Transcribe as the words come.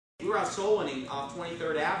We were out soul winning off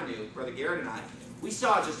 23rd Avenue, Brother Garrett and I. We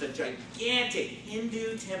saw just a gigantic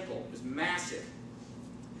Hindu temple. It was massive.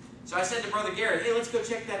 So I said to Brother Garrett, hey, let's go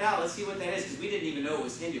check that out. Let's see what that is, because we didn't even know it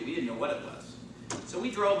was Hindu. We didn't know what it was. So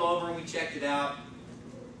we drove over and we checked it out.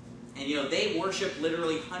 And, you know, they worship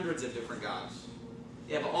literally hundreds of different gods.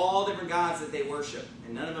 They have all different gods that they worship,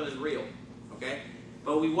 and none of them is real. Okay?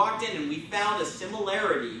 But we walked in and we found a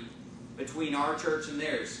similarity between our church and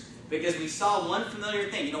theirs. Because we saw one familiar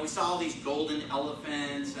thing. You know, we saw all these golden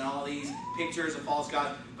elephants and all these pictures of false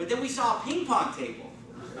gods. But then we saw a ping pong table.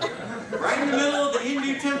 Right in the middle of the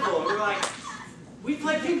Hindu temple. And we were like, we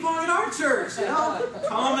play ping pong in our church, you know?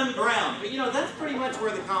 Common ground. But, you know, that's pretty much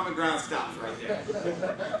where the common ground stops right there.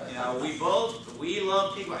 You know, we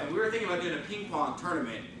love ping pong. And we were thinking about doing a ping pong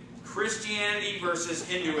tournament. Christianity versus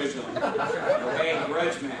Hinduism. Okay,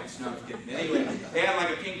 grudge match. No, I'm just kidding. Anyway, they have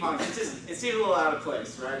like a ping pong. It seems a little out of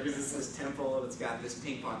place, right? Because it's this temple and it's got this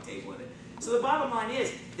ping pong table in it. So the bottom line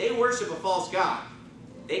is, they worship a false god.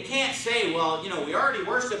 They can't say, well, you know, we already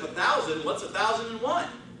worship 1,000. What's 1,001?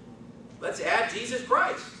 Let's add Jesus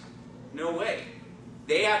Christ. No way.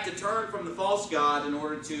 They have to turn from the false god in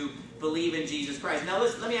order to believe in Jesus Christ. Now,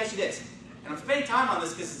 listen, let me ask you this. And I'm spending time on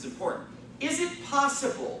this because it's important. Is it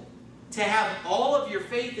possible to have all of your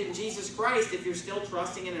faith in Jesus Christ if you're still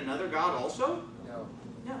trusting in another god also? No.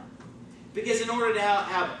 No. Because in order to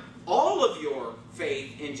have all of your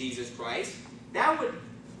faith in Jesus Christ, that would,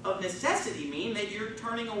 of necessity, mean that you're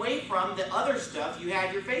turning away from the other stuff you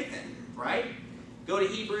had your faith in, right? Go to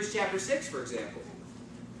Hebrews chapter 6, for example.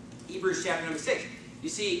 Hebrews chapter number 6. You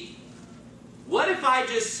see, what if I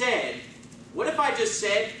just said,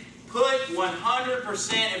 put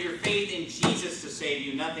 100% of your faith in Jesus to save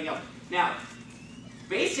you, nothing else? Now,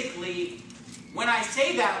 basically, when I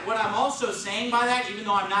say that, what I'm also saying by that, even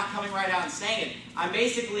though I'm not coming right out and saying it, I'm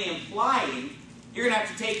basically implying you're going to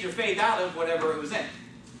have to take your faith out of whatever it was in.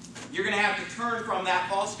 You're going to have to turn from that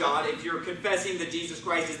false god if you're confessing that Jesus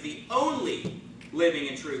Christ is the only living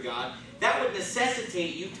and true God. That would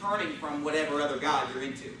necessitate you turning from whatever other god you're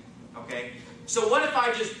into. Okay? So what if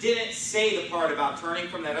I just didn't say the part about turning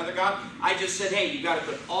from that other god? I just said, hey, you've got to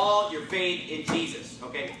put all your faith in Jesus.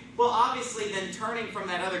 Okay? Well, obviously, then turning from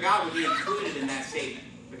that other god would be included in that statement.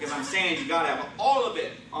 Because I'm saying you've got to have all of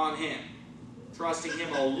it on Him. Trusting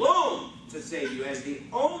Him alone to save you as the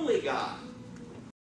only God